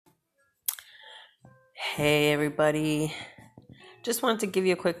Hey everybody, just wanted to give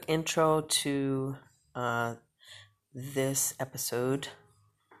you a quick intro to this episode,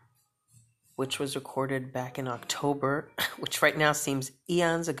 which was recorded back in October, which right now seems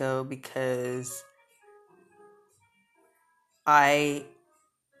eons ago because I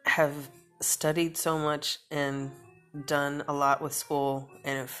have studied so much and done a lot with school,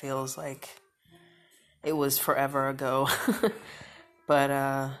 and it feels like it was forever ago.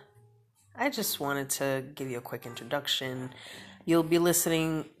 But I just wanted to give you a quick introduction. You'll be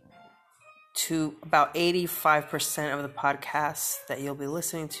listening to about 85% of the podcasts that you'll be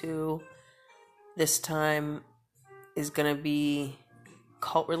listening to this time is going to be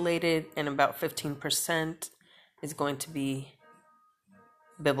cult related, and about 15% is going to be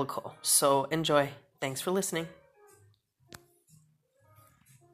biblical. So enjoy. Thanks for listening.